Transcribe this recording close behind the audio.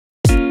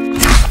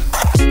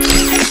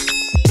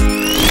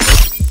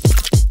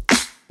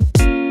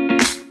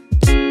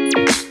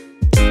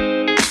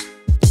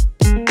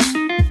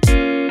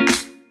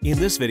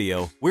this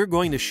video, we're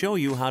going to show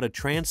you how to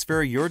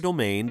transfer your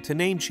domain to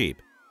Namecheap.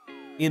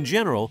 In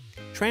general,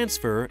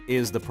 transfer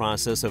is the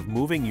process of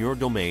moving your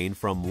domain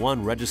from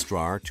one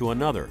registrar to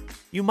another.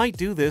 You might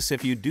do this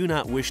if you do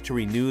not wish to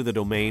renew the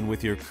domain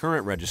with your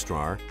current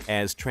registrar,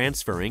 as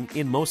transferring,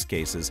 in most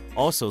cases,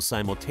 also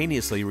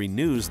simultaneously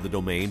renews the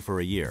domain for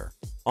a year.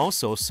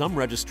 Also, some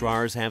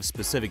registrars have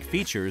specific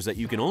features that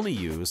you can only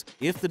use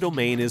if the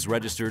domain is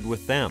registered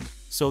with them,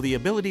 so the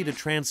ability to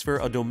transfer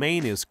a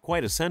domain is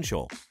quite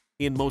essential.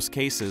 In most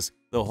cases,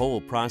 the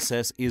whole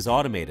process is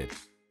automated.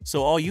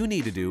 So all you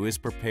need to do is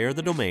prepare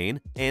the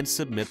domain and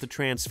submit the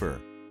transfer.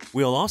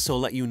 We'll also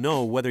let you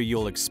know whether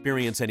you'll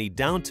experience any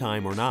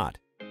downtime or not.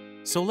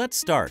 So let's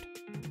start.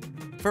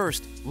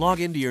 First, log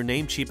into your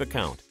Namecheap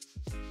account.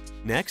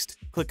 Next,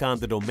 click on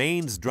the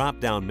Domains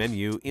drop-down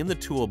menu in the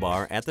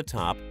toolbar at the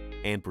top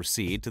and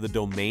proceed to the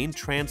Domain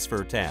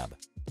Transfer tab.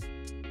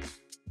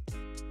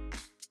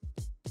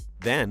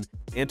 Then,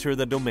 enter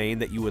the domain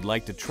that you would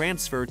like to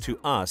transfer to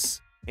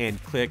us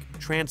and click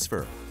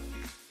Transfer.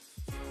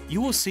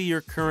 You will see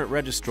your current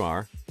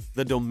registrar,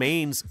 the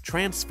domain's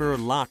transfer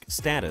lock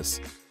status,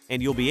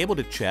 and you'll be able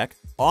to check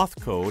auth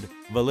code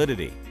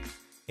validity.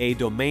 A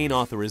domain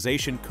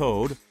authorization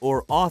code,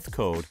 or auth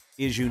code,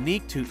 is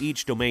unique to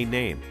each domain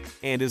name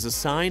and is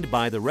assigned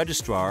by the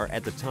registrar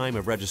at the time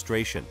of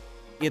registration.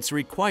 It's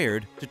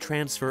required to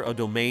transfer a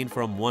domain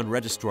from one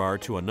registrar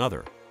to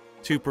another.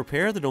 To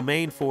prepare the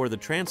domain for the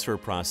transfer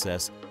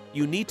process,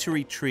 you need to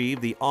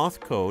retrieve the auth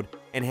code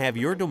and have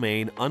your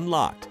domain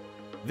unlocked.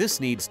 This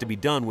needs to be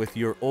done with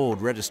your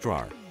old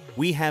registrar.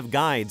 We have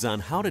guides on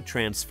how to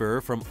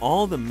transfer from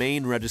all the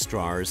main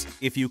registrars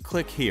if you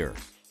click here.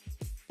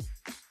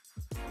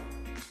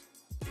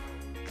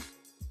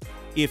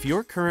 If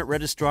your current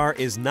registrar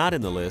is not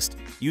in the list,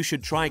 you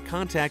should try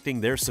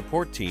contacting their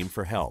support team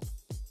for help.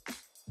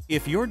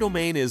 If your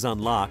domain is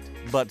unlocked,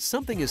 but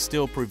something is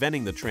still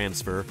preventing the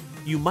transfer,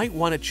 you might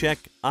want to check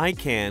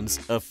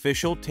ICANN's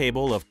official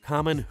table of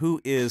common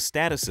whois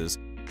statuses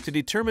to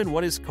determine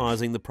what is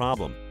causing the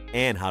problem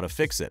and how to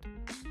fix it.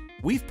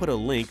 We've put a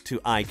link to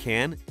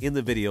ICANN in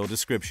the video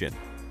description.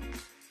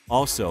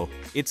 Also,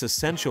 it's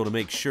essential to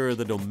make sure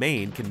the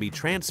domain can be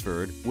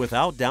transferred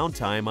without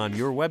downtime on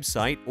your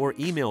website or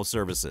email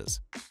services.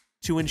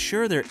 To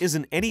ensure there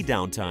isn't any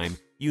downtime,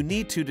 you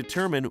need to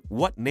determine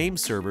what name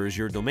servers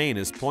your domain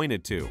is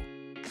pointed to.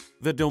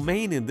 The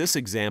domain in this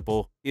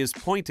example is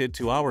pointed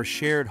to our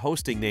shared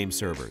hosting name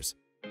servers,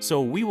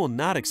 so we will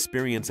not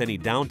experience any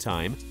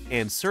downtime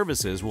and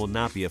services will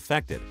not be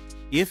affected.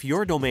 If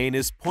your domain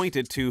is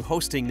pointed to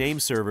hosting name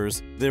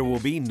servers, there will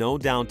be no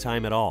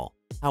downtime at all.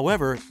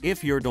 However,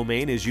 if your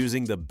domain is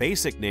using the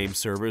basic name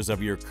servers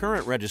of your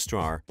current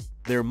registrar,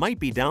 there might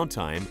be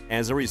downtime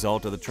as a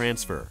result of the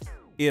transfer.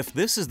 If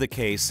this is the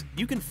case,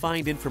 you can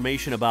find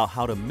information about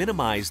how to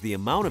minimize the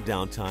amount of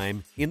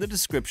downtime in the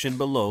description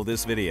below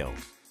this video.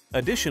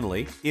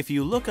 Additionally, if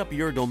you look up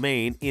your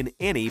domain in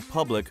any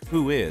public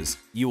whois,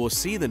 you will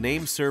see the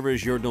name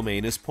servers your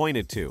domain is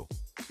pointed to.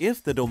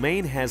 If the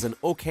domain has an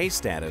OK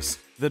status,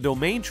 the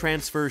domain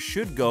transfer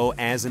should go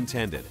as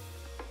intended.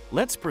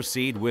 Let's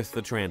proceed with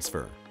the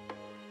transfer.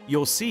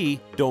 You'll see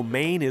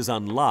Domain is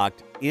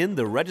unlocked in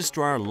the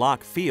Registrar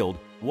Lock field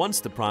once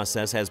the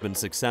process has been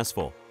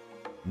successful.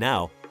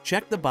 Now,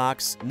 check the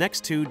box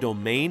next to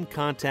Domain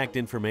Contact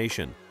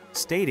Information,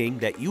 stating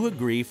that you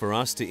agree for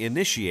us to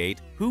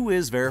initiate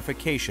whois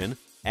verification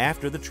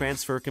after the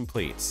transfer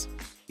completes.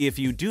 If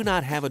you do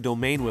not have a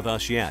domain with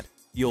us yet,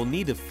 you'll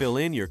need to fill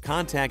in your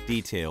contact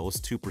details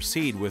to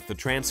proceed with the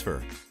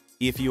transfer.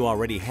 If you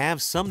already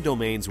have some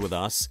domains with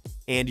us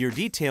and your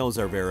details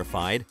are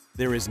verified,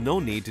 there is no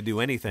need to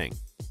do anything.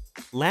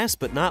 Last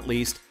but not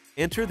least,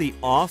 enter the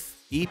auth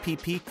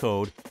EPP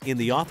code in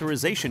the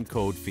authorization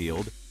code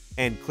field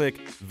and click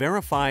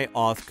Verify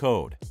Auth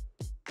Code.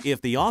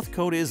 If the auth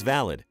code is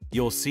valid,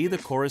 you'll see the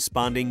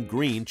corresponding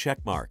green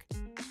checkmark.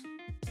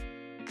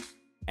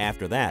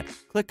 After that,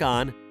 click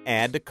on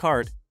Add to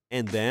Cart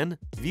and then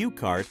View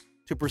Cart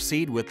to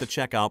proceed with the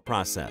checkout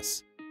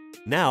process.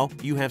 Now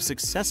you have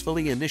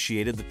successfully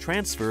initiated the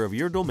transfer of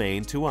your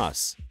domain to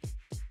us.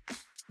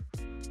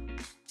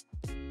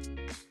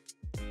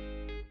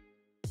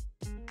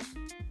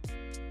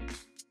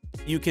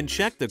 You can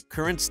check the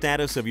current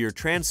status of your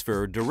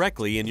transfer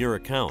directly in your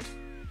account.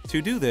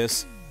 To do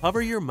this,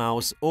 hover your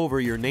mouse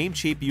over your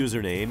Namecheap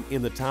username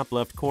in the top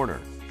left corner.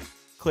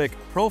 Click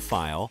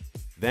Profile,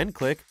 then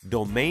click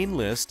Domain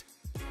List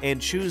and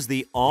choose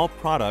the All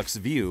Products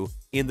view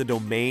in the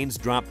Domains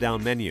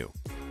drop-down menu.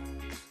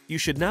 You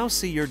should now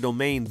see your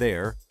domain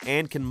there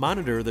and can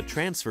monitor the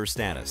transfer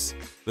status.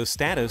 The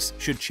status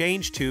should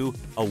change to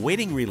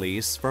Awaiting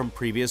Release from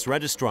Previous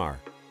Registrar.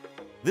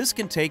 This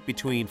can take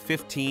between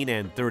 15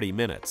 and 30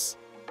 minutes.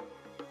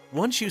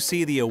 Once you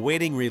see the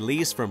Awaiting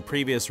Release from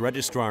Previous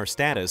Registrar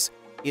status,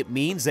 it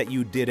means that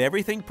you did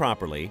everything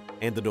properly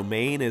and the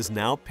domain is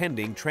now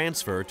pending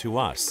transfer to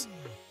us.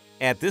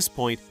 At this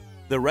point,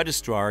 the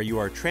registrar you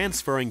are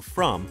transferring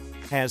from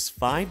has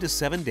 5 to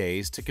 7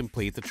 days to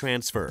complete the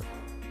transfer.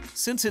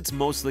 Since it's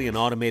mostly an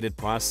automated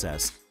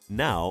process,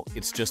 Now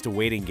it's just a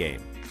waiting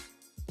game.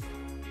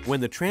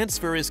 When the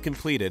transfer is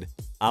completed,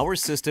 our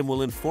system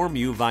will inform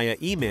you via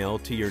email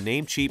to your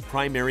Namecheap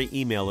primary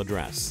email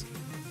address.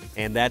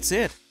 And that's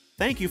it.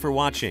 Thank you for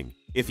watching.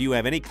 If you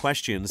have any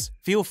questions,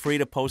 feel free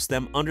to post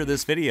them under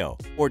this video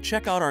or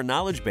check out our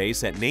knowledge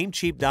base at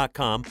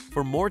namecheap.com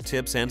for more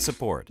tips and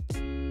support.